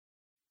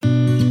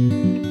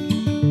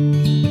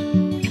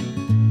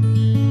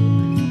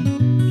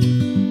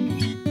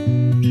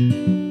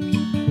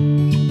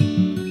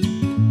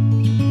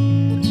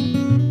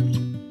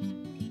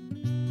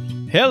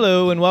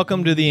Hello and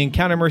welcome to the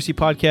Encounter Mercy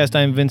podcast.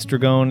 I'm Vince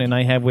Dragone, and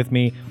I have with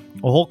me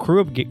a whole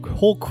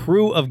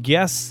crew of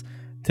guests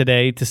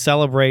today to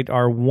celebrate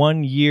our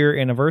 1 year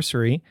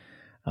anniversary.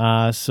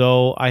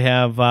 So I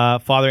have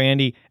Father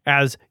Andy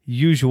as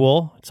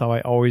usual. That's how I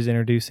always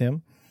introduce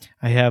him.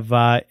 I have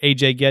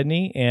AJ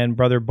Gedney and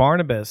Brother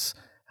Barnabas.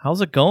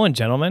 How's it going,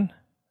 gentlemen?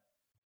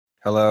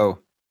 Hello.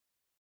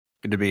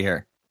 Good to be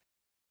here.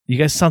 You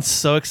guys sound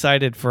so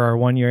excited for our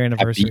 1 year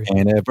anniversary. Happy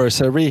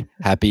anniversary.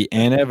 Happy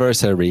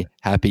anniversary.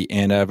 Happy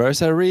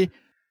anniversary.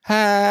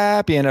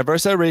 Happy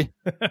anniversary.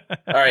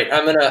 All right,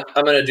 I'm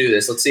gonna do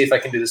this. Let's see if I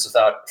can do this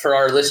without. For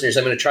our listeners,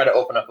 I'm gonna try to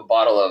open up a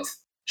bottle of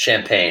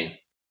champagne.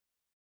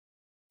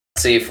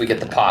 See if we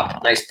get the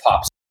pop. Nice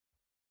pops.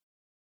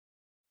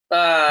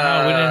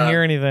 Oh, we didn't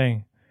hear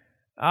anything.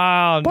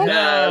 Oh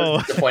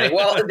no! Disappointing.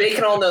 Well, they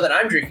can all know that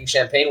I'm drinking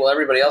champagne while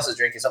everybody else is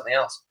drinking something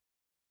else.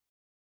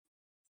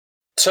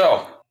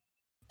 So,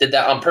 did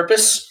that on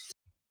purpose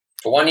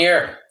for 1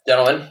 year,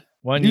 gentlemen.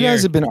 1 You year.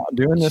 guys have been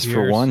doing this for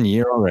Cheers. 1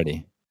 year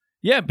already.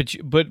 Yeah,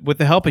 but with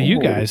the help of you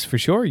guys, for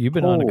sure. You've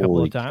been on a couple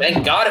Holy of times.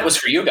 Thank God it was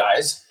for you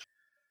guys.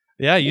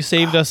 Yeah, you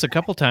saved us a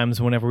couple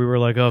times whenever we were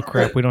like, oh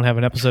crap, we don't have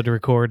an episode to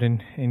record,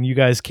 and you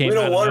guys came We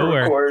out don't of want to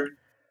nowhere. record.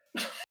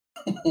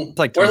 It's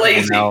like We're 20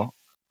 people lazy. now.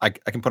 I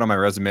can put on my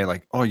resume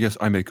like, oh yes,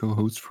 I'm a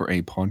co-host for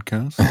a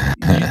podcast.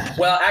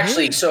 Well,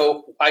 actually,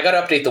 so I got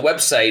to update the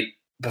website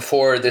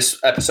before this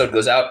episode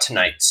goes out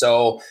tonight.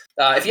 So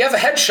if you have a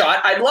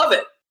headshot, I'd love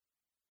it.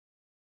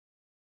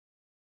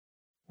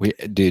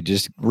 Dude,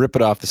 just rip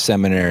it off the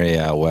seminary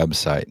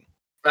website.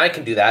 I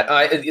can do that.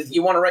 If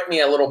you want to write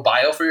me a little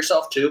bio for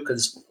yourself too,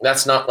 because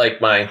that's not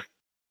my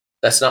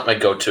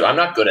go-to. I'm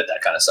not good at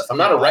that kind of stuff. I'm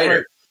not a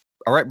writer.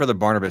 All right, Brother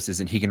Barnabas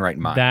is, and he can write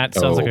mine. That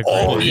sounds like a great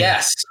Oh idea.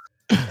 yes,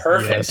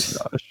 perfect. Yes.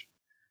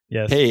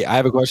 Yes. Hey, I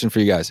have a question for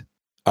you guys.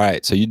 All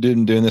right, so you've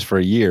been doing this for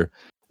a year.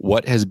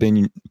 What has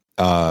been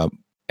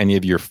any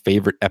of your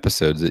favorite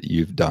episodes that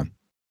you've done?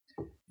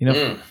 You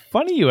know,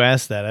 funny you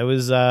asked that. I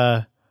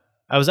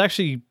was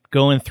actually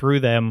going through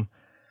them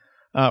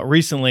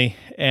recently,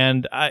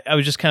 and I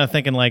was just kind of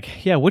thinking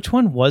like, yeah, which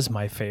one was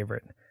my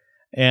favorite?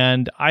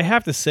 And I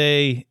have to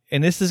say,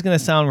 and this is going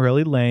to sound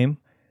really lame,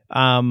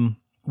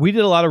 we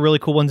did a lot of really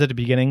cool ones at the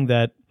beginning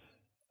that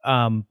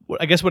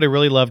I guess what I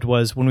really loved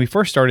was when we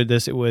first started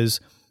this,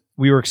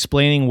 we were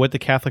explaining what the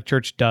Catholic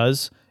Church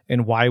does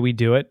and why we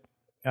do it.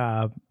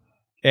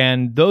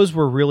 And those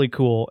were really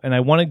cool. And I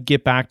want to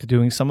get back to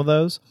doing some of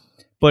those.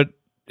 But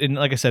and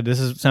like I said,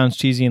 sounds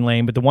cheesy and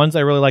lame, but the ones I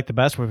really liked the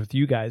best were with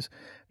you guys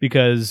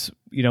because,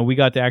 you know, we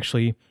got to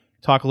actually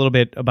talk a little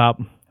bit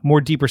about more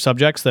deeper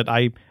subjects that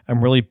I'm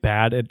really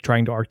bad at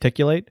trying to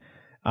articulate.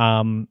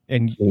 And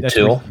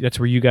that's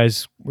where you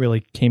guys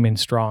really came in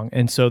strong.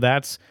 And so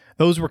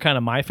those were kind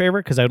of my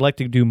favorite because I'd like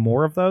to do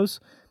more of those.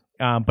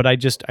 But I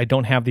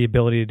don't have the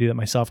ability to do that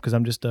myself because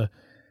I'm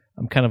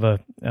kind of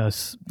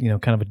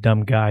a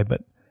dumb guy,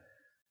 but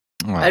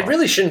I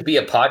really shouldn't be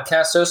a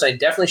podcast host. I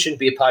definitely shouldn't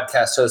be a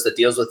podcast host that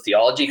deals with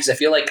theology because I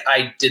feel like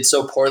I did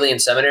so poorly in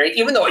seminary,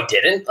 even though I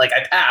didn't. Like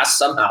I passed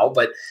somehow,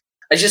 but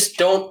I just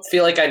don't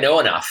feel like I know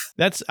enough.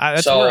 that's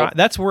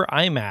where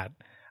I'm at.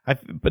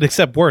 But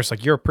except worse,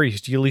 like you're a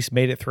priest, you at least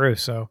made it through.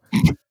 So,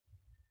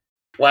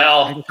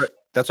 Well,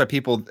 That's why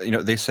people,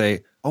 they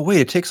say, oh wait,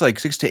 it takes like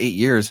 6 to 8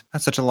 years.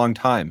 That's such a long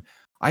time.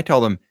 I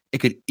tell them it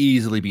could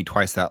easily be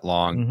twice that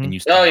long, Mhm. and you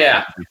still Oh, yeah.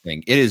 have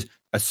everything. It is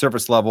a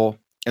surface level,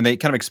 and they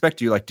kind of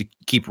expect you like to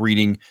keep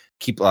reading,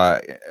 keep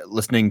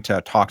listening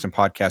to talks and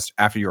podcasts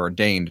after you're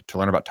ordained to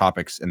learn about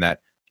topics, and that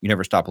you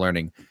never stop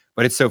learning.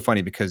 But it's so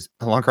funny because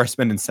the longer I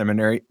spend in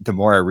seminary, the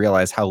more I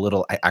realize how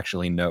little I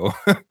actually know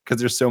because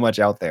there's so much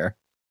out there.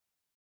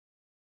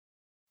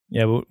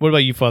 yeah. But what about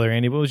you, Father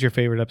Andy? What was your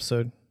favorite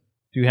episode?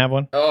 Do you have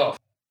one?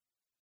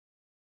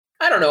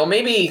 I don't know.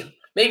 Maybe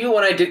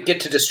when I get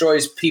to destroy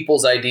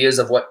people's ideas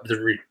of what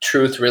the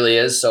truth really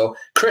is. So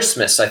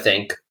Christmas, I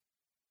think.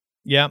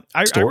 Yeah,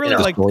 I really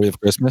like. Story of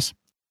Christmas.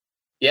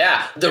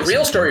 Yeah, the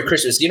real story of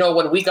Christmas. You know,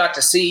 when we got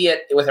to see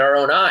it with our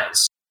own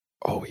eyes.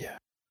 Oh yeah.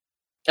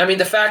 I mean,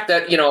 the fact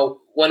that,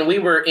 when we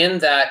were in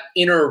that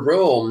inner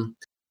room,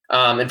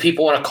 and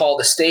people want to call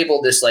the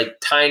stable this like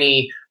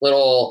tiny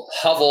little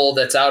hovel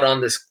that's out on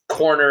this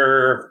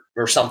corner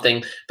or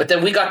something, but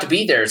then we got to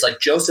be there. It's like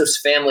Joseph's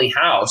family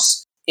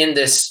house in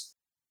this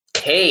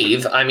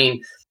cave. I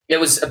mean, it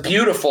was in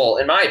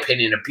my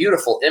opinion, a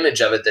beautiful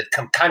image of it that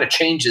kind of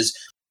changes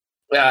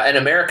an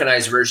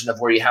Americanized version of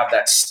where you have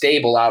that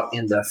stable out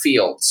in the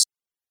fields.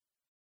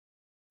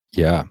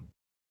 Yeah.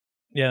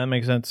 Yeah, that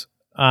makes sense.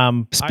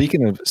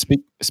 Speaking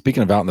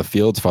of out in the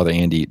fields, Father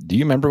Andy, do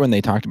you remember when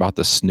they talked about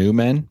the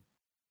snowmen?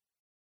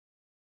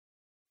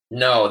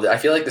 No, I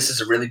feel like this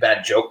is a really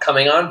bad joke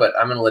coming on, but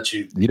I'm going to let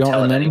you. You don't tell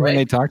it remember when anyway.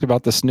 they talked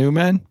about the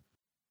snowmen?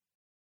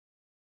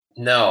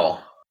 No.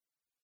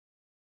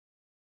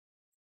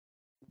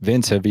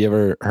 Vince, have you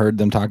ever heard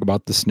them talk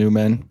about the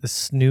snowmen? The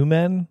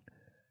Snowmen?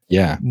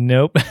 Yeah.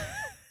 Nope.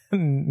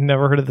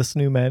 Never heard of the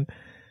Snowmen.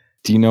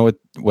 Do you know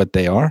what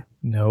they are?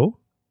 No.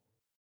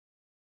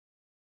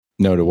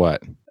 No to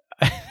what?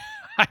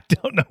 I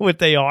don't know what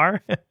they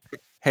are.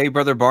 Hey,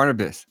 brother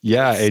Barnabas.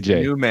 Yeah, It's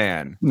AJ. New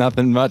man.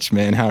 Nothing much,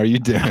 man. How are you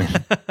doing?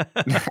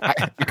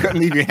 I couldn't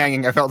leave you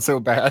hanging. I felt so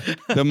bad.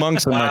 The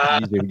monks are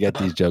much easier to get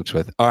these jokes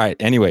with. All right.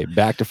 Anyway,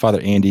 back to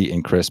Father Andy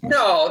and Christmas.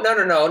 No.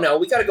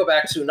 We got to go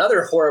back to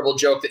another horrible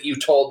joke that you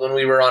told when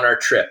we were on our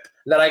trip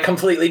that I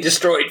completely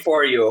destroyed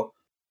for you.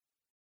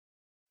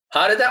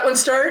 How did that one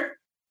start?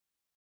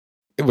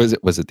 Was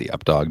it the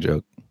up dog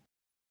joke?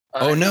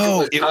 Oh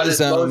no, it was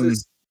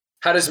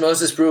how does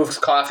Moses brew his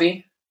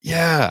coffee?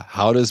 Yeah.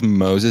 How does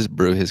Moses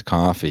brew his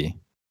coffee?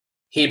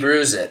 He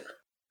brews it.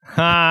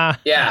 Ha.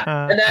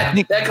 Yeah.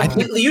 And that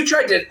completely, you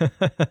tried to,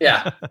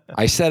 yeah.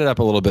 I set it up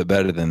a little bit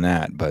better than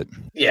that, but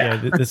Yeah.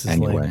 This is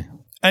anyway.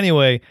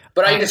 Anyway.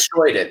 But I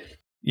destroyed it.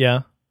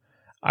 Yeah.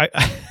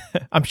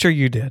 I'm sure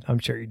you did.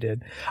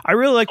 I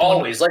really like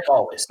always.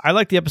 I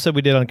like the episode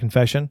we did on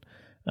confession,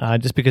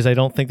 just because I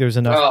don't think there's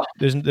enough.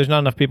 There's not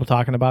enough people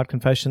talking about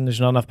confession.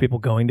 There's not enough people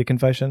going to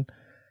confession,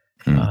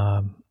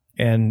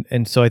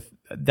 and so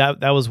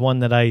that was one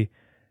that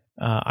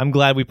I'm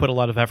glad we put a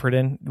lot of effort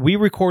in. We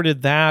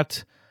recorded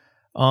that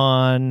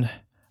on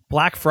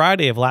Black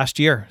Friday of last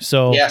year.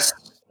 So yes.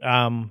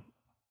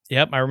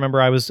 Yep, I remember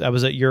I was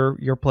at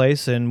your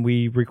place and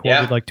we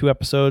recorded like 2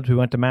 episodes. We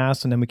went to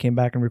mass and then we came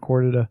back and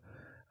recorded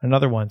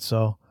another one.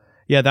 So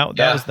yeah,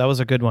 that was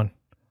a good one.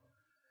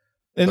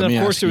 And of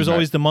course, there was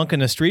always the Monk on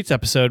the Streets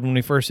episode when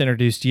we first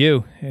introduced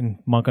you in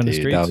Monk on the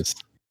Streets.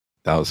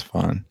 That was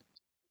fun.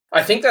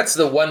 I think that's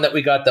the one that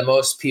we got the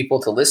most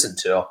people to listen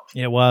to.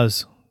 It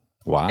was.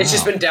 Wow. It's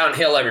just been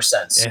downhill ever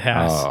since. It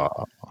has.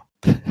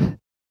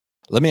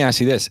 Let me ask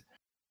you this.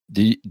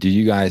 Do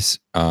you guys,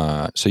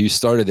 so you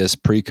started this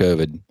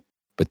pre-COVID,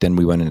 but then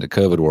we went into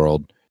COVID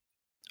world.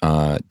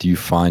 Do you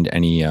find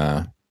any,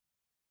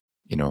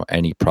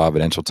 any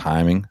providential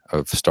timing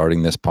of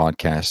starting this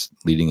podcast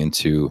leading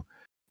into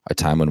a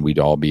time when we'd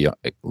all be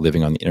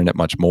living on the internet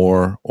much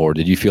more? Or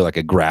did you feel like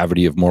a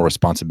gravity of more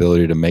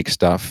responsibility to make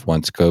stuff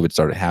once COVID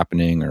started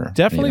happening? Or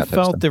definitely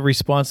felt the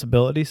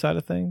responsibility side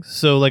of things.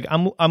 So like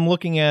I'm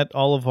looking at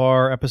all of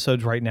our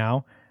episodes right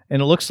now,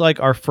 and it looks like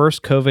our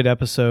first COVID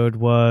episode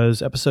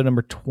was episode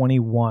number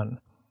 21.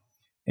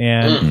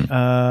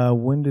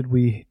 And when did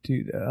we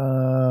do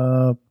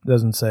that?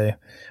 Doesn't say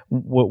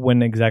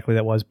when exactly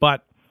that was,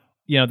 but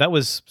that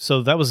was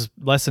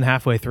less than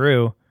halfway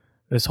through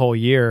this whole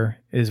year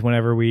is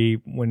whenever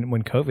when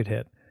COVID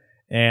hit.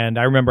 And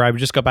I remember I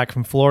just got back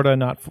from Florida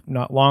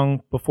not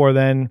long before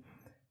then.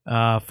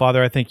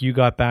 Father, I think you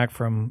got back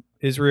from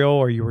Israel,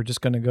 or you were just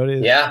going to go to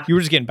Israel. Yeah. You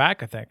were just getting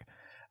back, I think.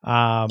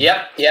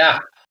 Yeah.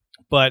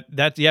 But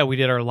we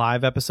did our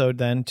live episode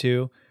then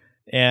too.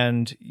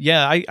 And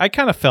yeah, I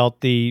kind of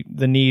felt the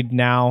need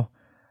now,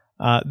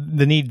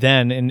 the need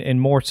then, and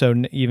more so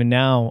even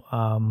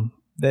now,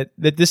 that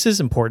this is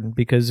important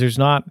because there's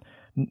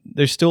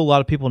still a lot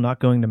of people not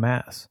going to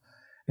mass,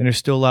 and there's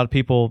still a lot of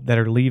people that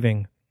are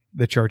leaving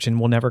the church and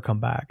will never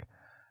come back.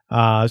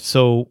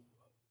 So,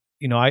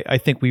 I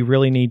think we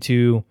really need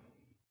to,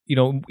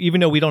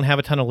 even though we don't have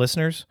a ton of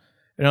listeners,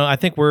 I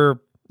think we're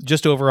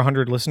just over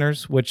 100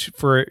 listeners, which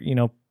for,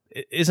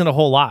 isn't a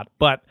whole lot,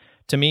 but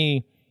to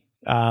me,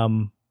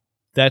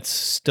 that's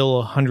still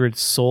 100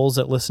 souls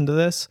that listen to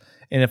this.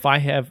 And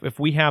if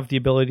we have the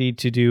ability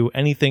to do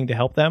anything to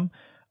help them,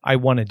 I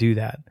want to do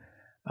that.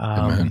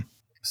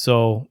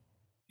 So,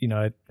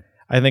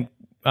 I think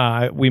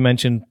we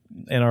mentioned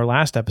in our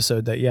last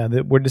episode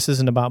that this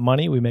isn't about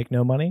money. We make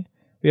no money.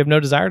 We have no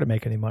desire to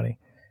make any money.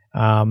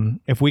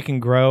 If we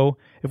can grow,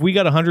 if we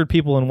got 100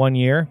 people in 1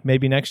 year,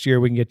 maybe next year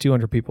we can get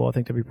 200 people. I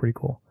think that'd be pretty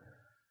cool.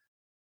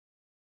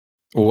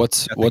 Well,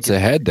 what's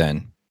ahead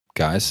then,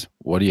 guys?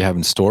 What do you have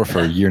in store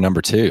for year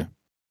number 2?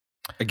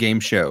 A game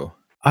show.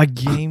 A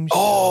game show.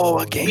 Oh,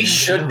 a game We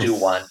should do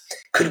one.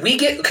 Could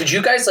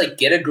you guys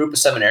get a group of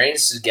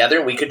seminarians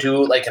together? We could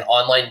do like an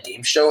online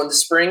game show in the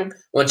spring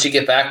once you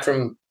get back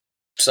from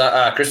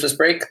Christmas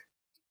break.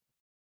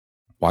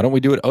 Why don't we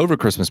do it over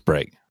Christmas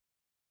break?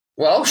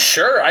 Well,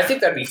 sure. I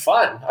think that'd be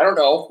fun. I don't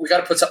know. We got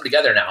to put something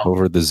together now.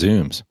 Over the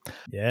Zooms.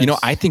 Yes.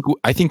 I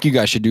think you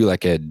guys should do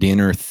like a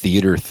dinner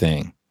theater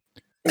thing.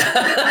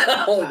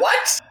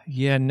 What?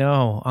 Yeah,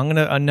 no. I'm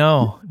gonna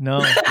no.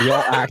 We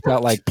all act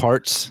out like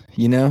parts,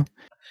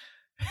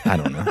 I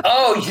don't know.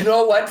 Oh, you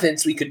know what,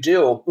 Vince? We could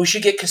do. We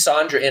should get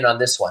Cassandra in on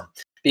this one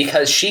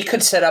because she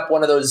could set up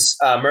one of those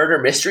murder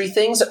mystery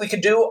things that we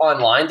could do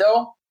online,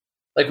 though,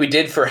 like we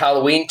did for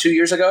Halloween 2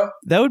 years ago.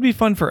 That would be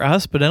fun for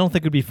us, but I don't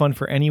think it'd be fun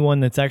for anyone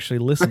that's actually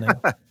listening.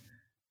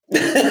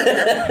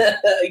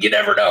 You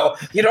never know.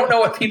 You don't know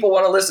what people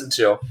want to listen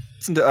to.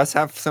 Listen to us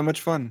have so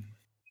much fun.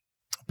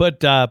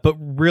 But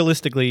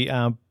realistically,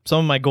 some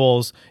of my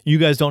goals, you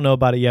guys don't know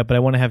about it yet, but I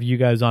want to have you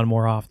guys on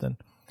more often.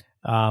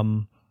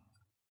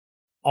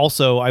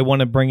 Also, I want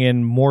to bring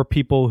in more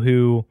people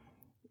who,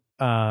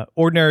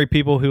 ordinary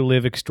people who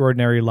live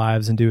extraordinary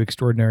lives and do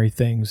extraordinary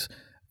things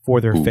for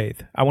their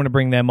faith. I want to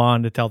bring them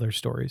on to tell their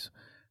stories.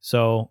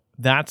 So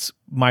that's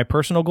my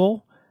personal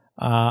goal.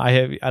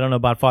 I don't know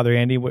about Father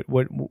Andy,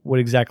 what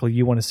exactly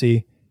you want to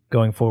see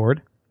going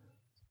forward.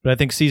 But I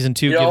think season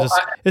 2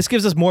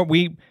 gives us more.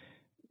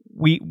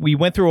 we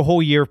went through a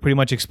whole year of pretty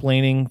much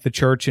explaining the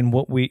church and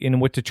what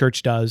the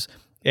church does,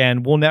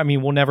 and we'll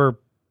never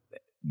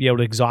be able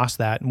to exhaust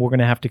that, and we're going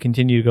to have to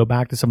continue to go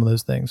back to some of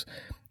those things.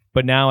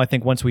 But now I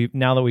think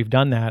now that we've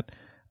done that,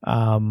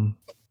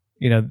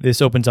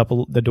 this opens up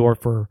the door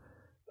for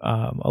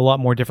a lot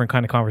more different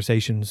kind of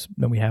conversations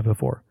than we have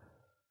before.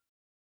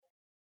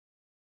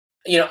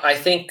 I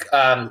think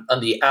on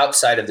the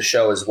outside of the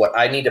show is what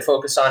I need to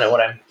focus on, and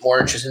what I'm more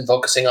interested in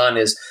focusing on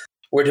is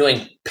we're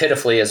doing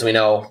pitifully, as we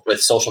know,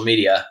 with social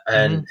media,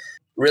 and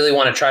really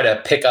want to try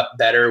to pick up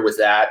better with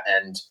that,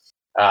 and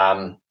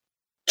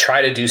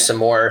try to do some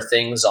more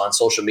things on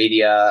social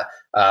media,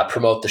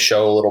 promote the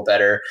show a little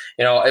better.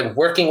 I'm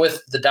working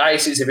with the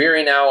Diocese of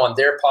Erie now on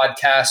their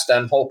podcast.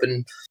 I'm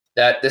hoping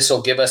that this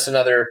will give us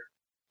another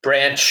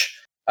branch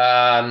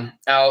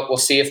out. We'll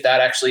see if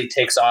that actually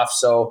takes off.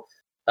 So,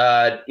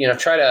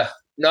 try to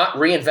not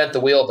reinvent the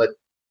wheel, but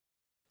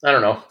I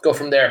don't know, go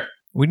from there.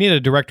 We need a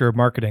director of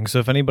marketing. So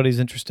if anybody's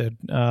interested,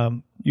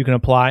 you can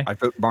apply. I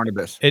vote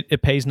Barnabas.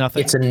 It pays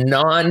nothing. It's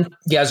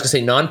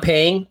a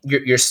non-paying.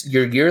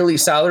 Your yearly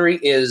salary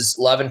is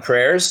love and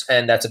prayers,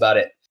 and that's about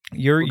it.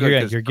 You're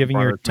giving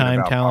your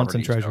time, talents,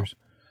 and treasures.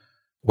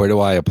 Where do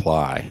I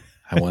apply?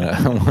 I want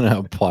to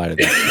apply to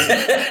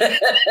this.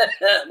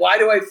 Why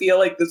do I feel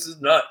like this is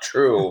not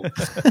true?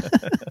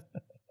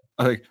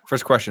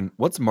 First question: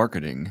 what's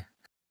marketing?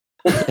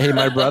 Hey,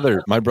 my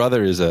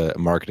brother is a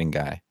marketing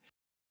guy.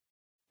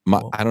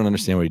 I don't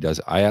understand what he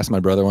does. I asked my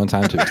brother one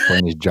time to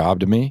explain his job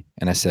to me,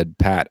 and I said,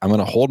 "Pat, I'm going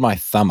to hold my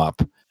thumb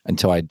up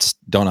until I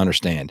don't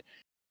understand."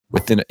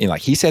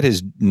 He said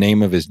his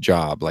name of his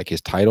job, like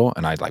his title,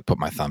 and I'd put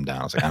my thumb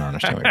down. I was like, I don't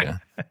understand what you're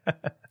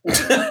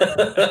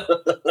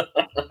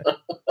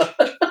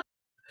doing.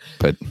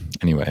 But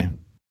anyway,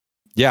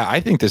 yeah, I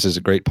think this is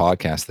a great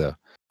podcast, though.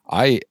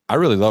 I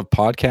really love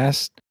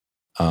podcasts.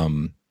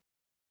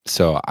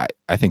 So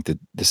I think that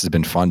this has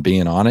been fun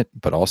being on it,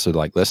 but also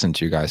listening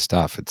to you guys'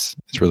 stuff. It's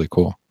really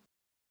cool.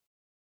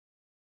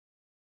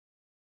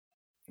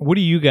 What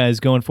do you guys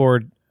going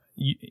forward?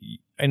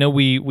 I know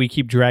we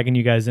keep dragging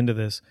you guys into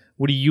this.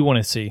 What do you want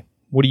to see?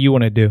 What do you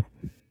want to do?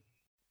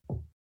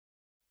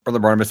 Brother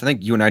Barnabas, I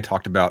think you and I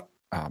talked about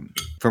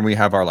when we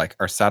have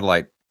our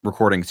satellite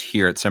recordings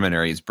here at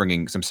seminaries,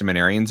 bringing some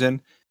seminarians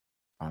in.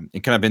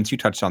 And kind of Vince, you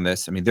touched on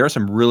this. I mean, there are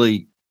some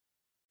really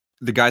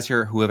the guys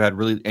here who have had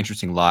really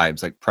interesting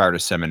lives, prior to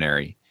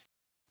seminary.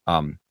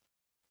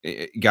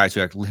 Guys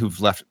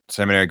who've left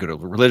seminary, go to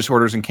religious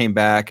orders and came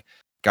back.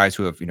 Guys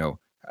who have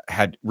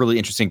had really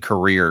interesting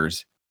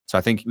careers. So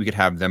I think we could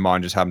have them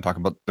on, just have them talk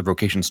about the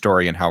vocation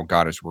story and how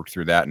God has worked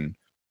through that and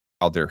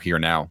how they're here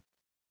now.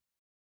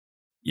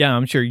 Yeah,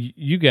 I'm sure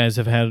you guys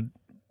have had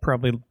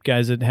probably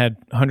guys that had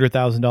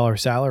 $100,000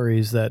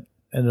 salaries that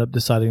ended up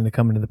deciding to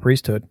come into the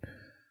priesthood.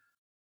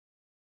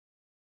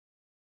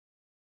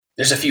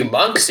 There's a few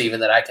monks even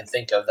that I can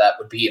think of that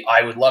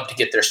I would love to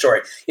get their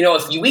story.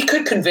 If we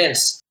could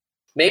convince,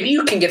 maybe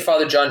you can get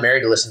Father John Mary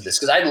to listen to this,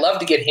 because I'd love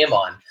to get him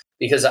on,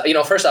 because,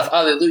 first off,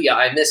 hallelujah,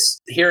 I miss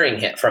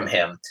hearing from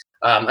him.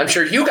 I'm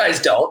sure you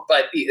guys don't,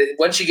 but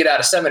once you get out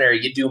of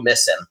seminary, you do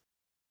miss him.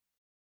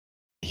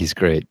 He's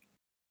great.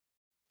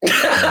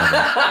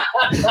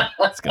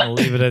 It's gonna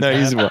leave it at that.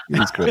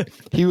 He's great.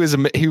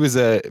 He was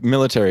a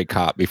military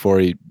cop before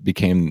he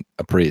became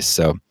a priest,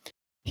 so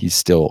he's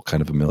still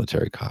kind of a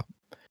military cop.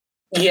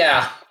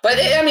 Yeah, but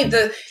I mean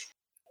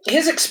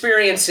his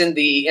experience in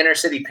the inner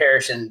city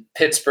parish in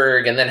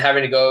Pittsburgh, and then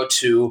having to go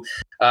to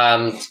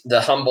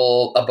the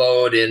humble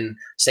abode in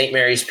St.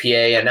 Mary's, PA,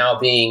 and now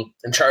being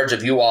in charge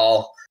of you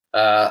all,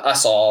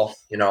 us all.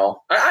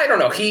 I don't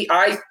know. He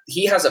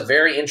has a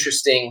very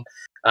interesting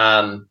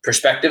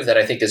perspective that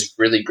I think is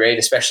really great,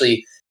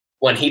 especially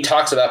when he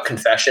talks about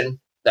confession.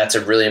 That's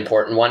a really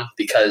important one,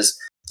 because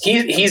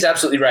he's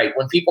absolutely right.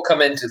 When people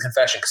come into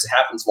confession, because it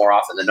happens more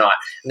often than not,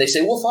 and they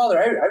say, well, Father,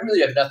 I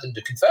really have nothing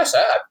to confess.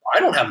 I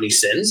don't have any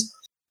sins.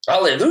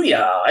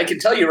 Hallelujah. I can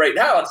tell you right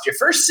now, that your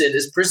first sin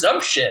is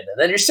presumption. And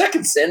then your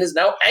second sin is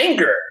now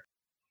anger.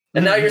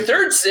 And now your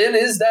third sin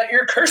is that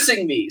you're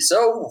cursing me.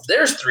 So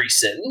there's 3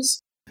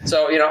 sins.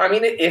 So,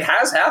 it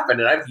has happened,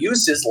 and I've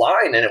used his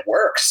line, and it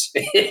works.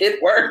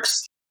 It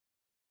works.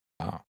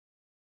 Wow.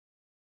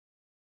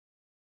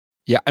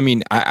 Yeah,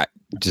 I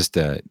just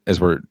as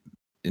we're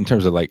in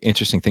terms of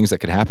interesting things that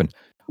could happen,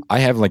 I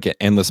have an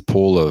endless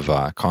pool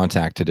of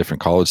contact to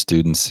different college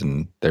students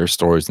and their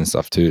stories and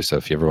stuff too. So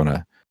if you ever want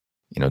to,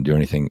 do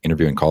anything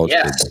interviewing college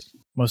kids,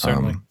 most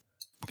certainly,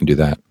 we can do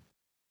that.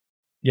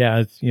 Yeah,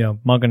 it's,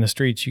 mug on the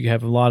streets, you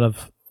have a lot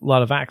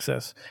of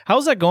access.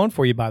 How's that going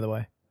for you, by the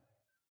way?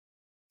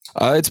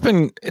 It's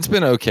been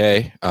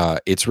okay.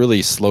 It's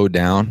really slowed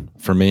down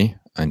for me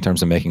in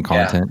terms of making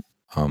content.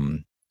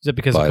 Is it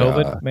because of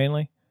COVID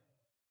mainly?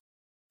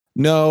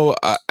 No.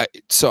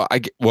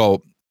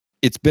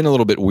 It's been a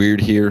little bit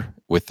weird here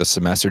with the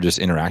semester, just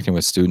interacting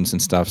with students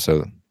and stuff.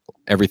 So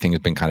everything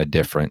has been kind of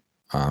different.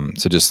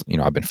 So just,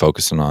 I've been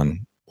focusing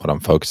on what I'm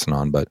focusing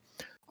on, but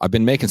I've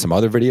been making some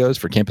other videos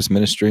for campus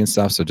ministry and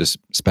stuff. So just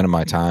spending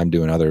my time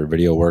doing other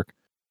video work.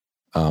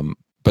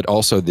 But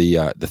also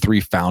the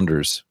 3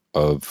 founders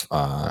of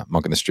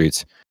Monk in the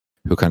Streets,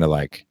 who kind of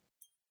like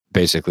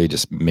basically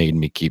just made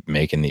me keep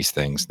making these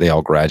things. They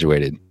all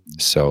graduated,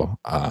 so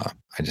I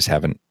just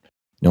haven't.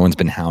 No one's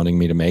been hounding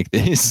me to make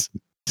these,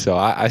 so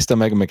I still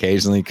make them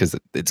occasionally because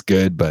it's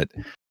good. But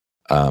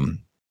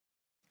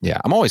yeah,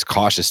 I'm always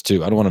cautious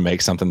too. I don't want to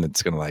make something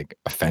that's gonna like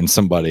offend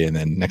somebody, and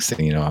then next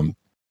thing you know, I'm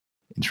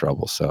in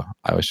trouble. So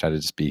I always try to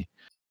just be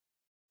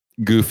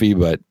goofy,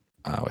 but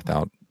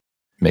without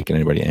making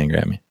anybody angry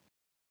at me.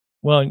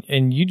 Well,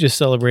 and you just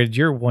celebrated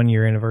your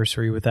 1-year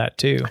anniversary with that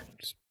too.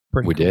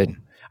 We cool. did.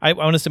 I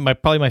want to say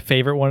probably my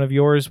favorite one of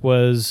yours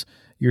was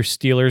your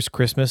Steelers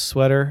Christmas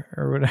sweater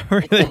or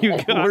whatever that you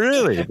got.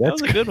 Really? That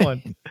was a good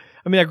one.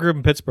 I mean, I grew up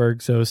in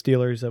Pittsburgh, so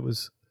Steelers, that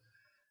was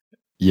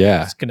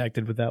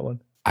connected with that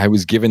one. I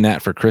was given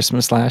that for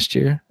Christmas last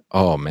year.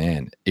 Oh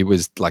man, it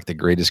was like the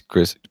greatest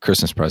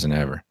Christmas present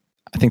ever.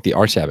 I think the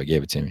Arch Abbot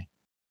gave it to me.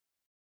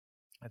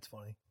 That's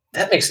funny.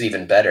 That makes it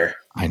even better.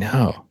 I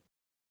know.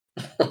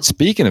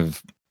 Speaking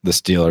of the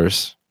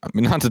Steelers, I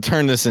mean, not to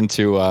turn this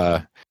into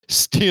a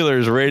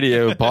Steelers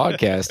radio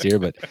podcast here,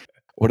 but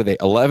what are they,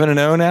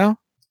 11-0 now?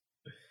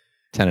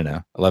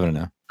 10-0,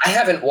 11-0. I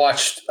haven't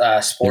watched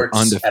sports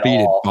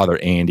undefeated, at all.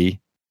 Father Andy.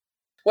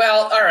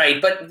 Well, all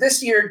right, but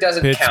this year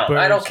doesn't count.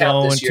 I don't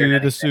count this year.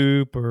 To the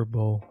Super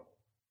Bowl.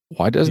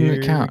 Why doesn't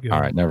it count?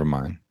 All right, never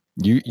mind.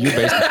 You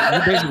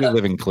basically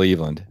live in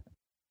Cleveland.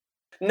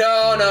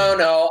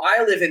 No.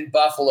 I live in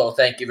Buffalo.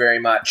 Thank you very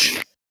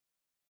much.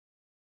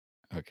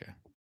 Okay.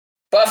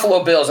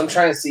 Buffalo Bills. I'm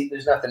trying to see.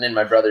 There's nothing in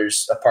my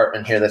brother's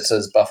apartment here that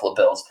says Buffalo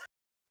Bills.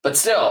 But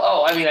still,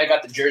 I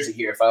got the jersey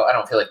here if I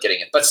don't feel like getting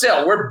it. But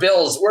still, we're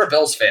Bills. We're a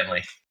Bills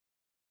family.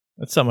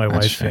 That's not my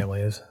wife's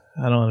family is.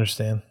 I don't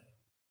understand.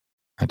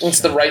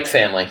 It's the right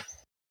family.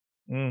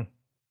 So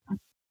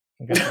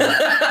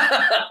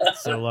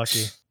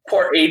lucky.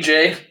 Poor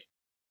AJ.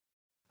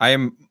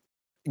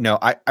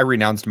 I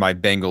renounced my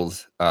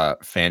Bengals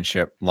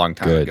fanship a long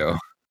time ago.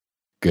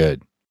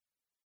 Good.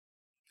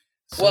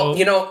 Well,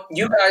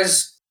 you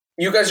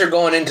guys are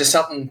going into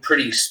something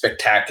pretty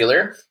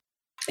spectacular.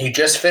 You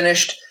just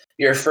finished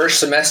your first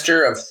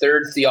semester of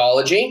third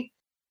theology,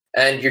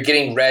 and you're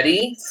getting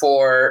ready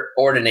for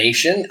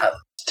ordination.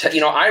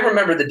 I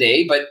remember the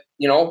day, but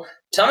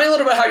tell me a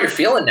little bit how you're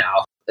feeling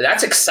now.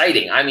 That's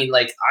exciting. I mean,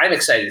 like, I'm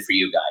excited for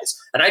you guys,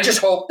 and I just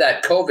hope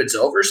that COVID's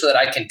over so that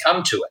I can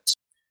come to it.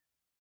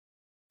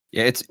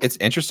 Yeah, it's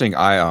interesting.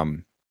 I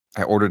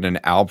ordered an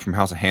alb from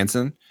House of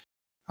Hansen.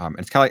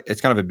 It's kind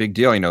of a big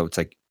deal. It's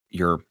like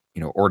your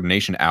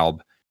ordination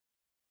alb.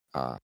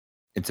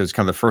 And so it's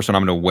kind of the first one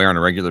I'm going to wear on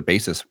a regular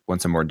basis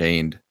once I'm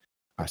ordained.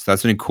 So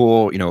that's been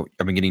cool.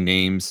 I've been getting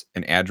names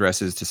and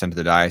addresses to send to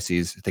the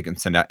diocese. They can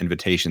send out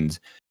invitations.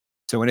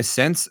 So in a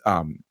sense,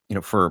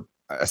 for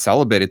a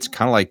celibate, it's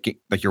kind of like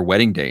your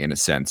wedding day in a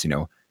sense.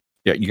 You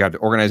have to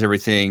organize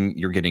everything.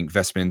 You're getting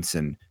vestments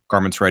and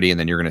garments ready, and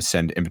then you're going to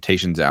send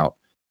invitations out.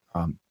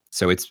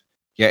 So it's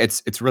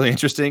really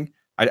interesting.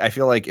 I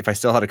feel like if I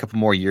still had a couple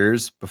more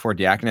years before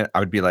diaconate, I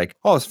would be like,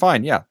 oh, it's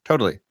fine. Yeah,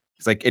 totally.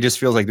 It's like, it just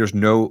feels like there's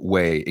no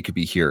way it could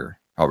be here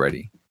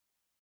already.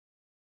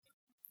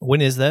 When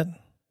is that?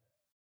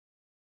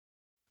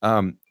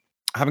 I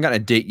haven't gotten a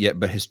date yet,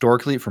 but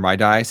historically for my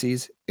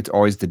diocese, it's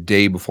always the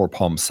day before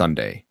Palm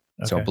Sunday.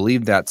 Okay. So I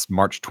believe that's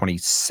March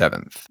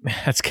 27th.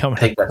 That's coming.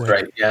 I think that's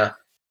right. Yeah.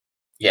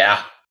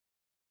 Yeah.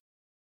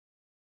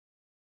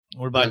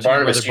 What about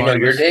Barnabas? Do you know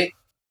your date?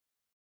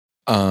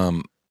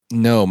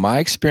 No, my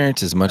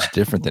experience is much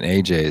different than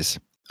AJ's.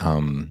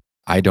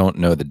 I don't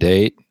know the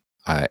date.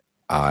 I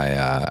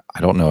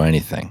don't know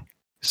anything.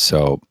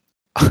 So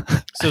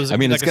I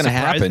mean, it's going to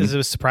happen. Is it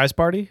a surprise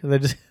party? They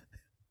just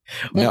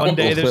one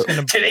day there's going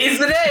to. Today's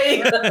the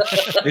day.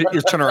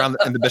 You turn around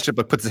and the bishop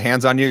puts his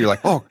hands on you. You're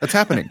like, oh, that's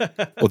happening.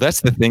 Well,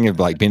 that's the thing of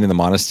like being in the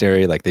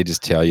monastery. Like they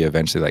just tell you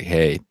eventually, like,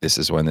 hey, this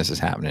is when this is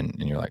happening,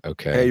 and you're like,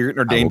 okay, hey, you're getting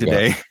ordained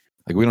today.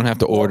 Like we don't have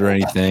to order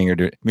anything or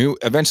do. I mean,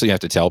 eventually you have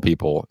to tell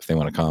people if they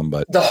want to come.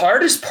 But the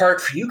hardest part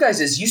for you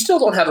guys is you still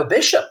don't have a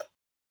bishop.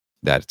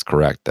 That's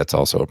correct. That's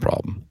also a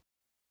problem.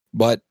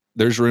 But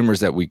there's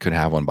rumors that we could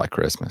have one by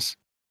Christmas.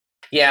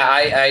 Yeah,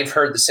 I've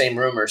heard the same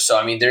rumors. So,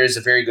 I mean, there is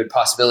a very good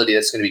possibility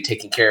that's going to be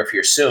taken care of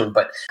here soon.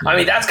 But, I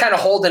mean, that's kind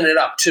of holding it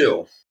up,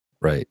 too.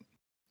 Right.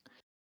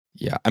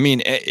 Yeah. I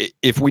mean,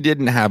 if we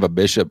didn't have a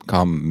bishop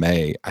come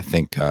May, I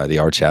think the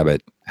Arch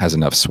Abbot has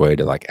enough sway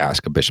to, like,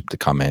 ask a bishop to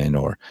come in.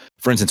 Or,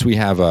 for instance, we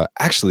have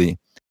actually,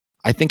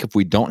 I think if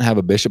we don't have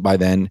a bishop by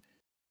then,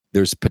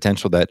 there's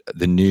potential that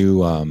the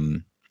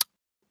new,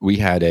 we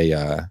had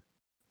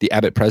the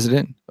abbot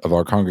president of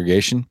our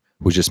congregation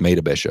was just made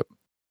a bishop.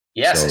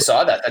 Yes, I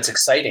saw that. That's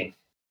exciting.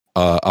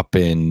 Up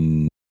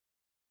in,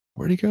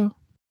 where'd he go?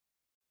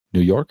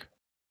 New York?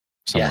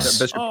 Somewhere. Yes.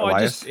 Bishop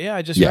Elias?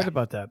 I just read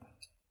about that.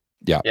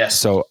 Yeah. Yes.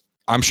 So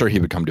I'm sure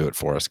he would come do it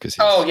for us.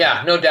 Oh,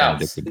 yeah, no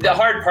doubt. The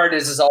hard part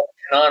is all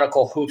the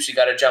canonical hoops you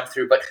got to jump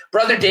through. But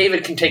Brother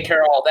David can take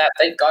care of all that.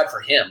 Thank God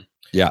for him.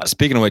 Yeah.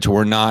 Speaking of which,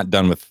 we're not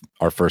done with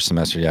our first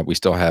semester yet. We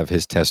still have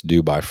his test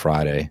due by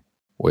Friday.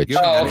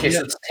 Okay,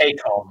 so it's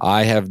take home.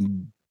 I have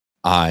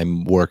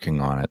I'm working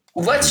on it.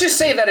 Let's just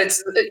say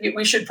that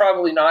we should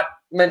probably not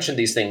mention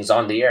these things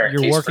on the air.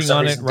 You're working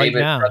on it right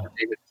now.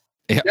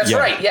 Yeah, That's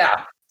right.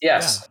 Yeah.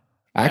 Yes.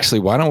 Yeah. Actually,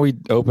 why don't we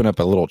open up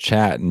a little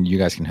chat and you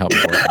guys can help me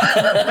work.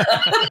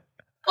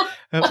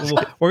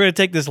 We're going to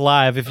take this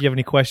live if you have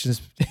any questions.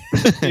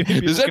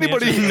 Does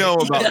anybody know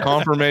about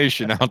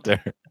confirmation out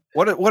there?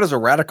 What is a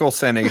radical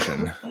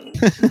sanation?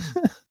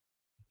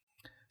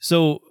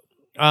 So,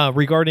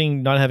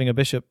 regarding not having a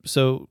bishop,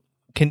 so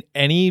can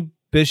any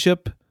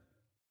bishop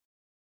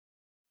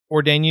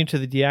ordain you to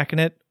the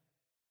diaconate,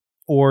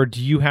 or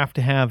do you have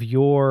to have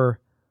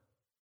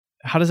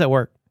how does that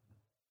work?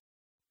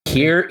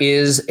 Here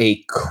is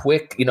a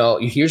quick,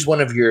 here's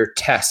one of your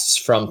tests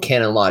from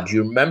canon law. Do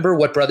you remember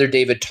what Brother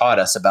David taught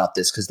us about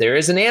this? Because there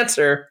is an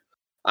answer.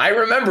 I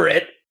remember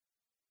it.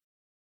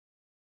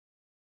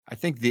 I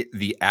think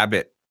the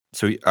abbot,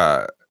 so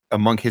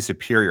among his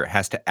superior,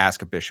 has to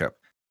ask a bishop,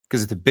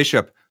 because if the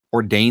bishop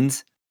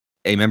ordains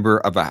a member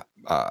of a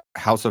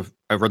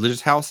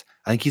religious house,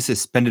 I think he's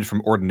suspended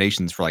from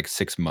ordinations for like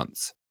 6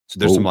 months. So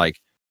there's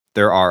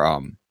there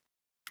are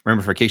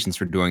ramifications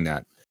for doing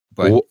that.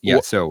 But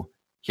so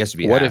he has to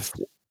be asked.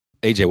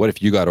 What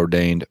if you got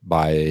ordained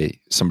by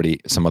some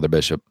other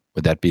bishop?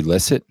 Would that be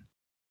illicit?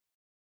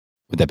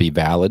 Would that be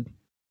valid?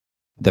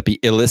 Would that be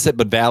illicit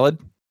but valid?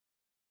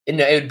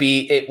 No,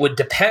 it would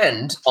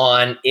depend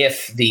on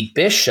if the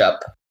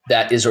bishop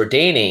that is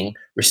ordaining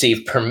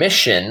received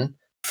permission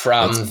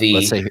from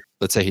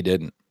let's say he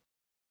didn't.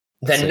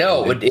 Then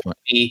no, it would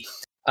be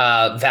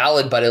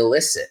valid but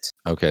illicit.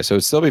 Okay, so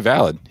it'd still be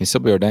valid. He'd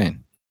still be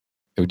ordained.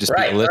 It would just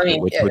be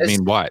illicit, which would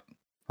mean what?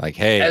 Like,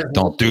 hey,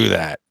 don't do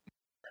that.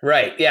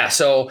 Right. Yeah.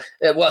 So,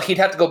 he'd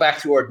have to go back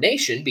to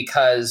ordination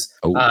because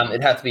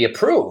it'd have to be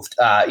approved.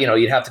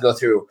 You'd have to go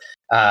through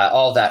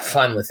all that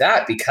fun with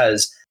that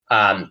because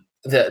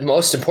the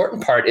most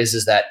important part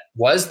is that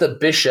was the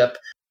bishop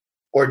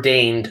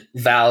ordained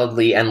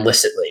validly and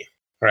licitly,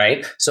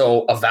 right?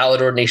 So a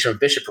valid ordination of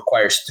bishop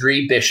requires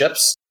 3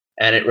 bishops,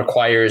 and it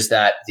requires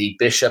that the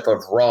bishop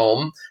of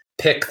Rome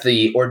pick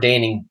the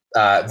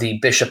the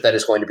bishop that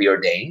is going to be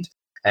ordained.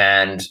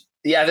 And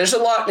there's a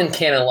lot in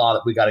canon law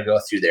that we got to go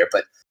through there,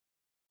 but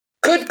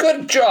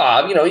good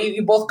job.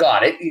 You both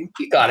got it.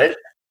 You got it.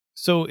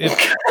 So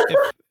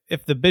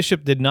if the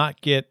bishop did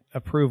not get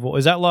approval,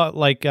 is that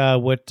like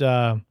what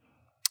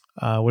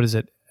is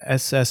it?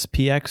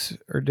 SSPX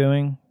are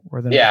doing,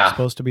 where they're not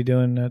supposed to be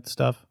doing that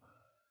stuff.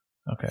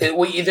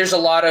 Okay. There's a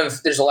lot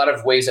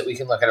of ways that we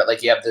can look at it.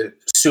 Like you have the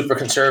super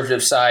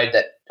conservative side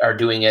that are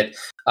doing it.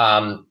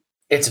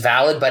 It's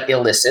valid but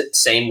illicit.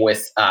 Same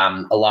with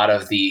a lot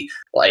of the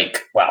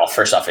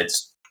first off,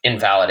 it's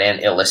invalid and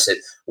illicit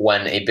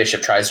when a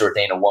bishop tries to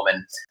ordain a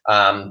woman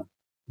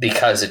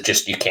because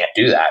you can't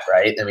do that,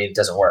 right? I mean, it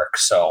doesn't work.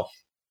 So,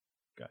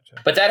 gotcha.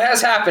 But that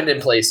has happened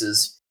in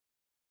places.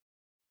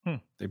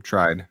 They've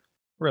tried.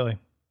 Really?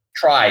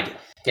 Tried.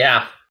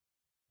 Yeah.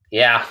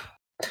 It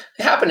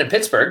happened in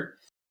Pittsburgh.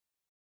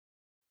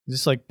 Is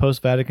this like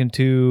post-Vatican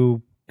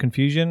II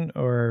confusion,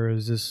 or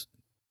is this?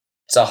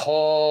 It's a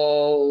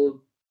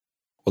whole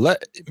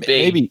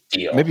maybe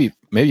deal.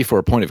 Maybe for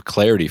a point of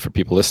clarity for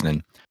people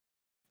listening,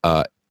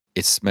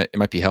 it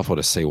might be helpful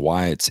to say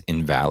why it's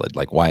invalid,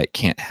 like why it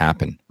can't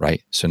happen,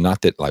 right? So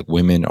not that like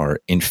women are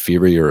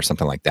inferior or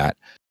something like that,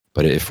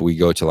 but if we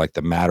go to like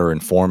the matter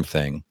and form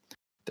thing,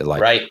 that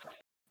like, right.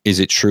 Is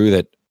it true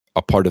that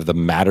a part of the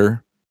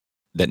matter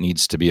that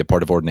needs to be a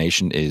part of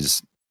ordination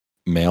is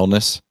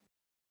maleness?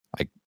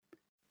 Like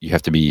you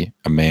have to be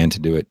a man to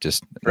do it,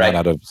 just not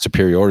out of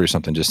superiority or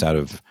something, just out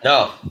of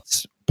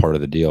it's part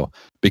of the deal.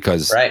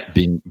 Because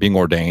being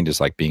ordained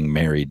is like being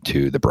married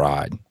to the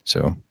bride.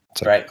 So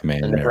it's like a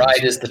man and the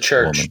bride is the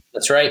church. Woman.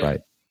 That's right.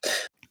 Right.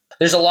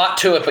 There's a lot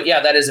to it, but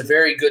that is a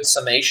very good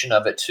summation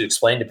of it to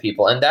explain to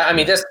people. And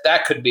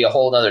that could be a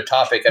whole other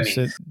topic. I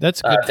mean,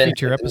 that's a good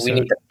future episode. We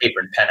need the paper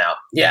and pen out.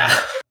 Yeah.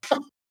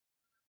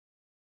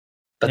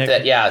 But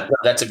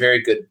that's a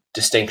very good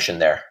distinction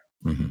there.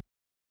 Mm-hmm.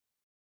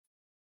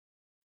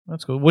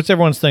 That's cool. What's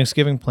everyone's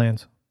Thanksgiving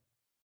plans?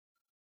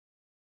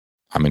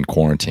 I'm in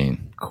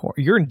quarantine.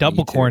 You're in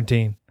double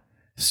quarantine.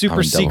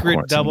 Super secret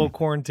double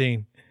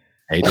quarantine.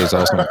 AJ's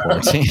also in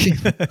quarantine.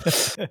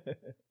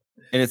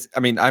 And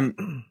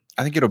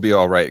I think it'll be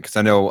all right because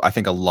I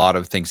think a lot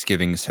of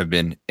Thanksgivings have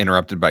been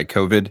interrupted by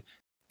COVID,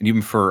 and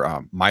even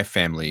for my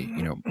family,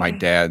 my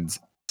dad's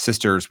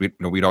sisters,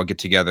 we'd all get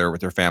together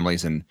with their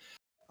families, and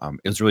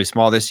it was really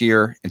small this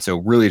year, and so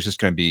really it's just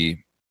going to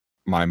be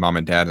my mom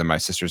and dad and my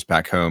sister's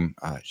back home.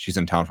 She's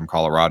in town from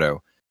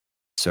Colorado,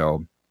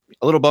 so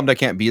a little bummed I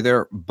can't be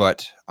there,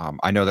 but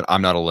I know that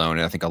I'm not alone,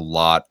 and I think a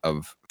lot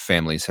of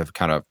families have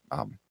kind of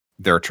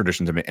their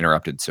traditions have been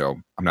interrupted, so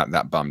I'm not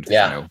that bummed.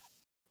 Yeah.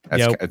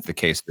 That's the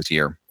case this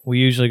year. We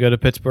usually go to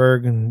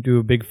Pittsburgh and do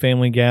a big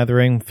family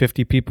gathering,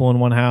 50 people in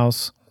one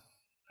house.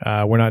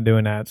 We're not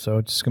doing that, so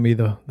it's just going to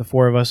be the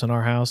 4 of us in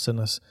our house, and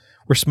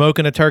we're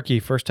smoking a turkey.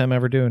 First time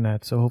ever doing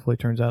that, so hopefully it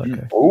turns out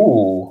okay.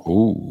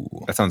 Ooh.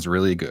 That sounds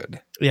really good.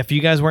 Yeah, if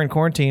you guys were in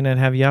quarantine, I'd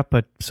have you up,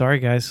 but sorry,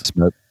 guys.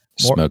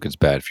 Smoke is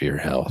bad for your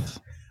health.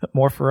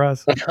 More for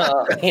us.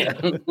 Okay.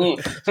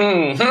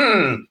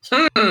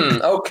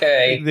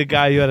 The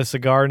guy who had a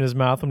cigar in his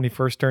mouth when he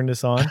first turned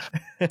this on.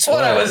 That's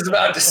what I was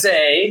about to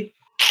say.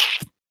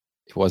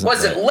 It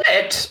wasn't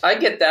lit. I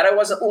get that. I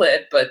wasn't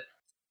lit, but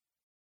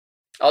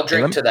I'll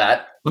drink to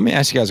that. Let me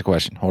ask you guys a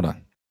question. Hold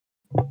on.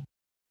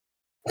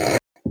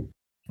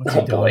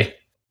 Oh boy.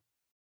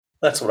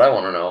 That's what I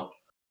want to know.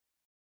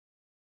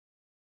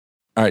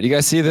 All right, you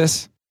guys see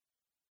this?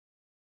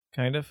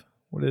 Kind of.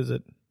 What is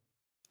it?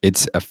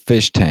 It's a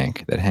fish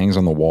tank that hangs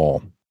on the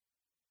wall.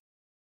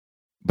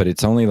 But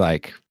it's only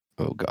like,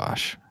 oh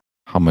gosh,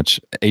 how much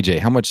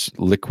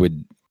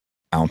liquid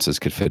ounces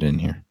could fit in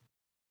here?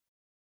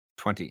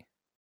 20.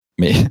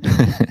 Me.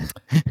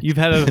 You've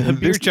had a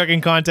beer chugging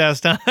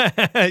contest, huh?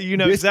 You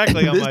know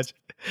exactly how much.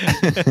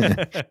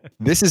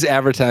 This is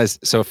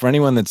advertised. So for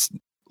anyone that's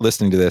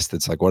listening to this,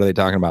 that's like, what are they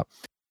talking about?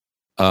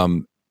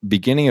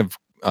 Beginning of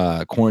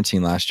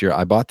quarantine last year,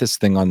 I bought this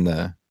thing on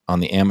the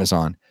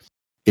Amazon.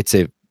 It's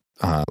a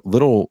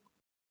little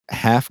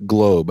half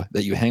globe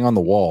that you hang on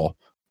the wall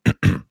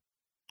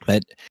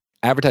that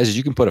advertises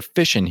you can put a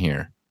fish in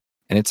here,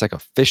 and it's like a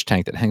fish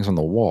tank that hangs on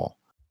the wall.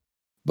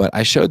 But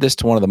I showed this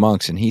to one of the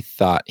monks, and he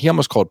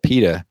almost called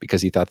PETA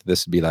because he thought that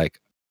this would be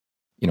like,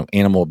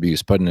 animal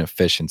abuse, putting a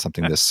fish in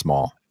something this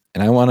small.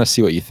 And I want to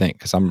see what you think,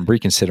 because I'm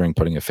reconsidering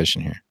putting a fish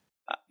in here.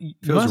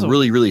 Feels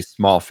really, really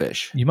small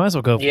fish. You might as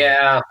well go for it.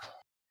 Yeah.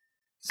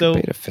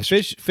 So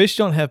fish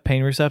don't have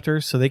pain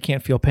receptors, so they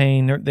can't feel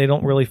pain. They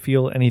don't really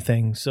feel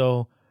anything.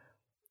 So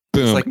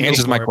boom, like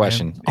answers my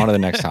question. On to the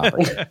next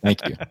topic.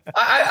 Thank you.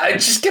 I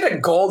just get a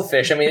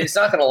goldfish. I mean, it's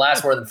not going to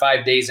last more than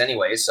 5 days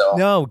anyway. So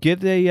no,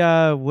 get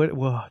a what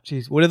are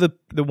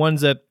the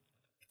ones that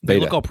they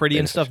look all pretty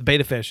and stuff?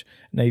 Beta fish.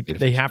 And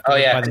they have to. Oh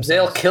yeah, because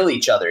they'll kill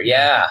each other.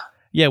 Yeah.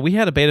 Yeah, we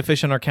had a beta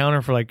fish on our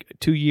counter for like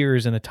 2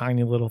 years in a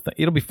tiny little thing.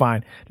 It'll be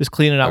fine. Just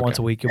clean it out once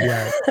a week. You'll be all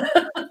right.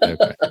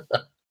 Okay.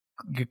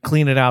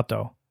 Clean it out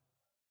though.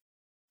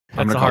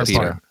 That's the hard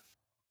part.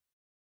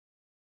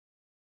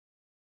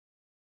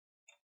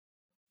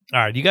 All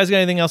right, you guys got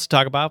anything else to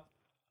talk about?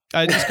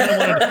 I just kind of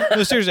wanted to,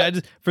 no,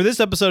 seriously, for this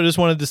episode, I just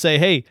wanted to say,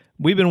 hey,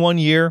 we've been 1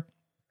 year.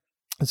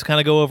 Let's kind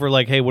of go over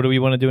like, hey, what do we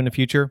want to do in the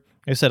future?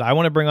 Like I said, I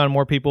want to bring on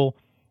more people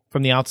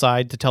from the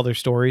outside to tell their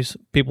stories,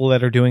 people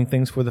that are doing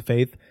things for the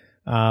faith,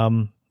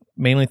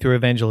 mainly through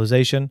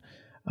evangelization.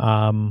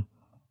 I want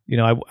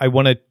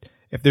to,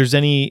 if there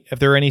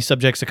are any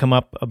subjects that come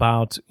up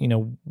about,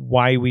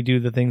 why we do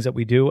the things that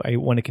we do, I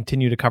want to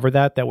continue to cover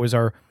that. That was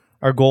our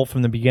goal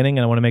from the beginning,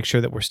 and I want to make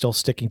sure that we're still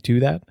sticking to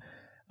that.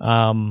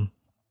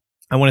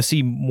 I want to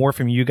see more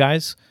from you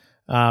guys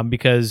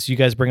because you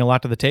guys bring a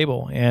lot to the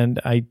table, and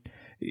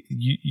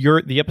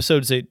the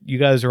episodes that you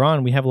guys are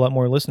on, we have a lot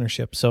more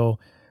listenership. So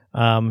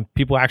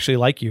people actually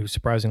like you,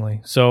 surprisingly.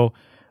 So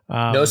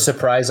no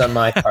surprise on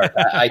my part.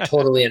 I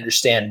totally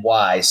understand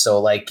why.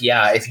 So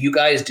if you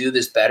guys do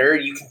this better,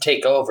 you can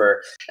take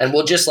over, and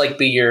we'll just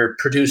be your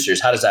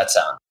producers. How does that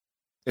sound?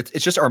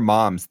 It's just our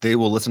moms. They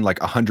will listen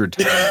 100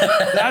 times.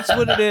 That's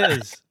what it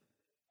is.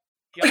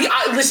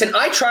 Listen,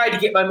 I tried to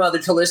get my mother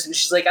to listen.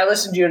 She's like, I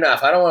listened to you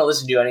enough. I don't want to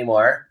listen to you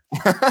anymore.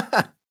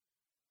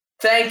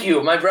 Thank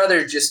you. My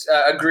brother just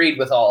agreed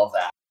with all of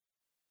that.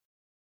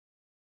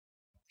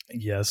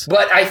 Yes.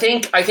 But I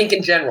think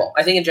in general,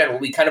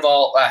 we kind of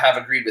all have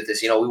agreed with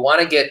this. We want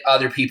to get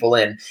other people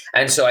in.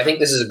 And so I think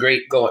this is a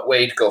great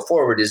way to go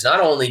forward, is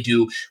not only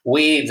do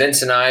we,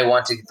 Vince and I,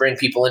 want to bring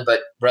people in, but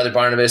Brother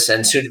Barnabas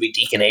and soon to be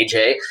Deacon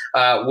AJ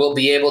will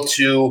be able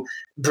to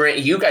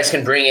you guys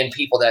can bring in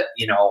people that,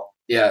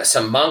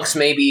 some monks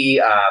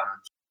maybe,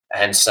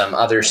 and some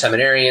other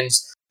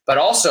seminarians, but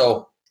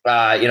also,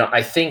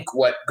 I think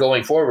what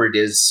going forward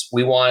is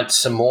we want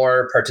some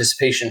more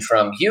participation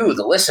from you,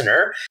 the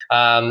listener,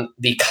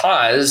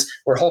 because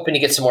we're hoping to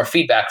get some more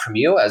feedback from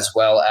you, as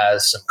well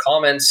as some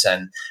comments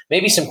and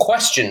maybe some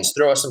questions.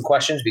 Throw us some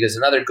questions, because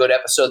another good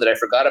episode that I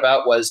forgot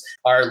about was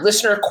our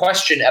listener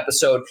question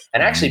episode,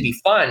 and actually be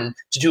fun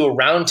to do a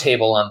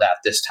roundtable on that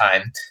this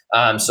time.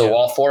 So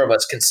all four of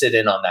us can sit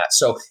in on that.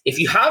 So if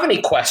you have any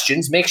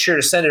questions, make sure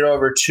to send it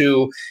over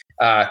to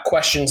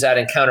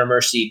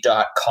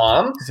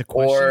questions@encountermercy.com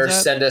or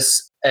send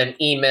us an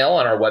email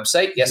on our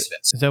website. Yes,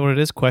 Vince. Is that what it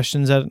is?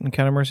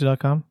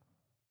 Questions@encountermercy.com?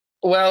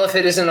 Well, if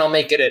it isn't, I'll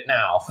make it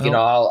now.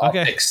 I'll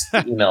fix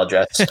the email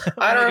address.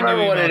 I don't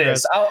remember what it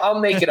is. I'll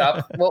make it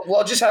up.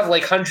 We'll just have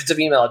hundreds of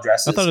email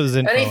addresses. I thought it was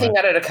anything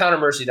at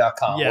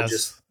encountermercy.com.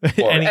 Yes. We'll just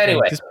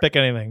anyway, just pick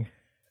anything.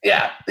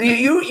 Yeah,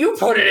 you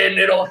put it in,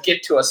 it'll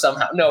get to us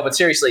somehow. No, but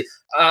seriously,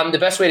 the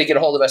best way to get a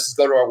hold of us is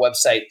go to our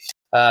website.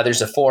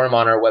 There's a forum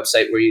on our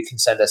website where you can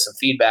send us some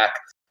feedback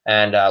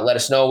and let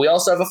us know. We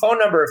also have a phone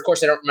number. Of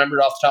course, I don't remember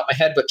it off the top of my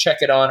head, but check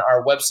it on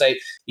our website.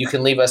 You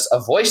can leave us a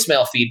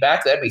voicemail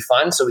feedback. That'd be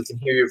fun, so we can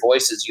hear your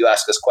voice as you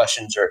ask us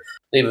questions or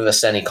leave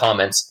us any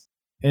comments.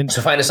 And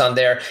so find us on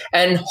there.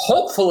 And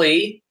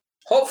hopefully,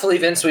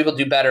 Vince, we will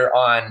do better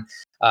on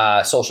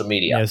social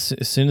media. Yes,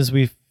 as soon as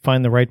we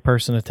find the right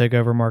person to take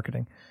over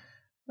marketing.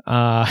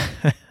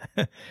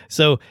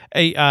 So,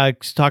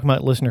 talking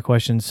about listener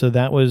questions. So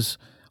that was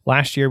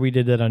Last year we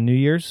did that on New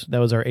Year's. That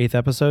was our 8th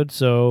episode.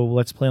 So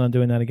let's plan on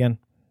doing that again.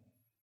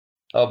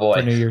 Oh boy.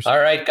 For New Year's. All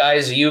right,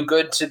 guys, are you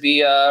good to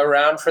be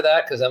around for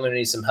that? Because I'm going to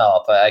need some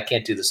help. I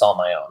can't do this all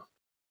my own.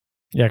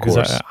 Yeah, because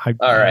I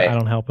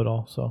don't help at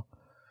all. So,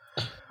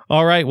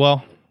 all right.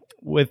 Well,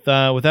 with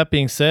that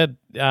being said,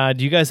 do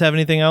you guys have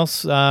anything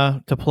else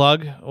to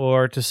plug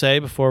or to say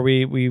before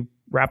we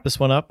wrap this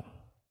one up?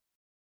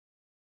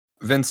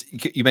 Vince,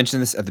 you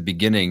mentioned this at the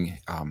beginning.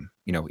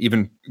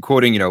 Even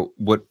quoting,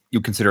 what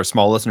you consider a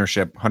small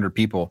listenership, 100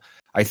 people.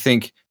 I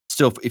think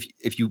still,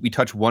 if we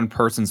touch one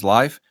person's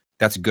life,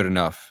 that's good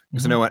enough.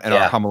 Because I know in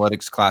our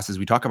homiletics classes,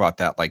 we talk about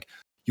that. Like,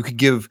 you could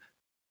give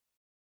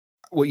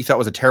what you thought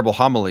was a terrible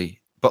homily,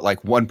 but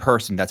like one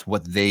person, that's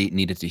what they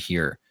needed to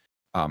hear.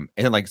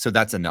 So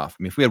that's enough.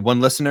 I mean, if we had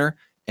one listener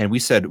and we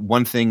said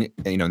one thing,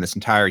 in this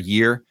entire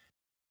year,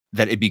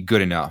 that it'd be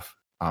good enough.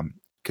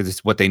 Because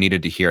it's what they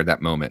needed to hear at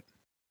that moment.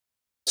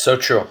 So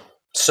true.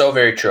 So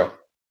very true.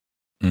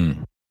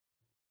 I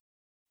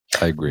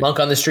agree.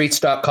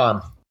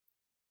 Monkonthestreets.com.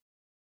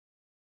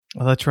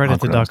 Well, that's right.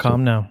 It's a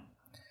 .com now.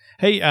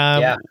 Hey,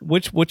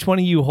 which one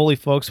of you holy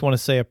folks want to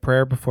say a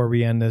prayer before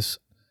we end this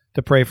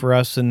to pray for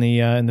us in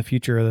the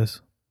future of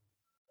this?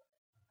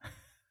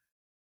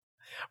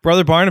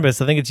 Brother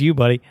Barnabas, I think it's you,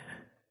 buddy.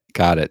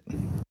 Got it.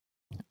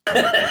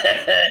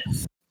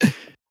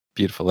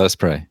 Beautiful. Let us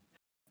pray. In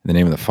the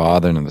name of the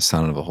Father, and of the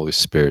Son, and of the Holy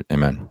Spirit.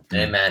 Amen.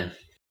 Amen.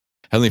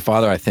 Heavenly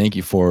Father, I thank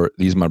you for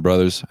these, my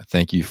brothers. I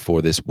thank you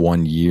for this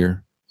 1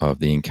 year of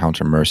the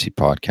Encounter Mercy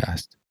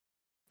podcast.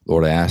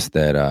 Lord, I ask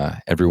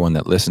that everyone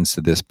that listens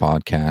to this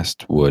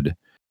podcast would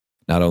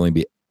not only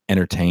be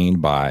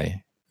entertained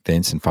by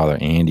Vince and Father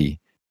Andy,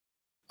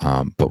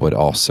 but would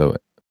also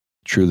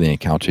truly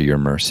encounter your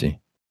mercy.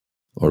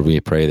 Lord, we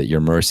pray that your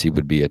mercy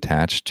would be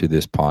attached to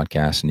this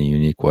podcast in a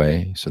unique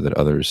way so that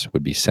others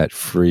would be set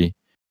free,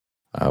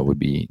 would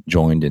be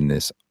joined in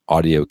this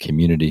audio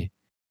community.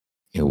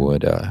 It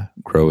would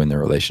grow in their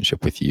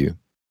relationship with you.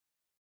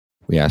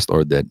 We ask,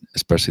 Lord, that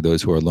especially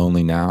those who are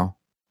lonely now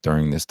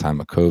during this time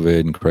of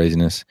COVID and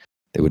craziness,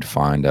 they would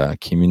find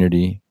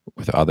community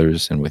with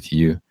others and with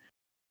you,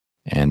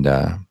 and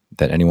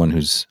that anyone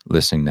who's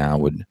listening now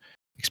would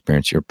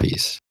experience your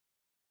peace.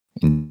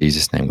 In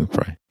Jesus' name we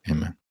pray.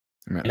 Amen.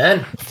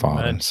 Amen. The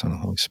Father, and Son,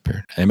 and Holy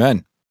Spirit.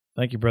 Amen.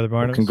 Thank you, Brother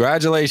Barnabas. Well,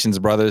 congratulations,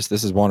 brothers.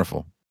 This is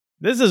wonderful.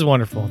 This is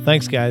wonderful.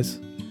 Thanks, guys.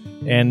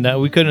 And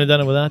we couldn't have done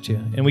it without you.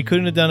 And we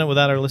couldn't have done it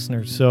without our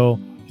listeners. So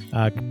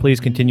please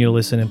continue to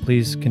listen and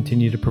please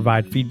continue to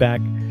provide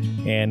feedback.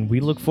 And we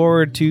look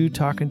forward to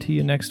talking to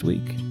you next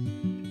week.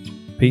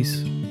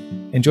 Peace.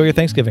 Enjoy your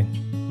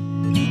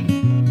Thanksgiving.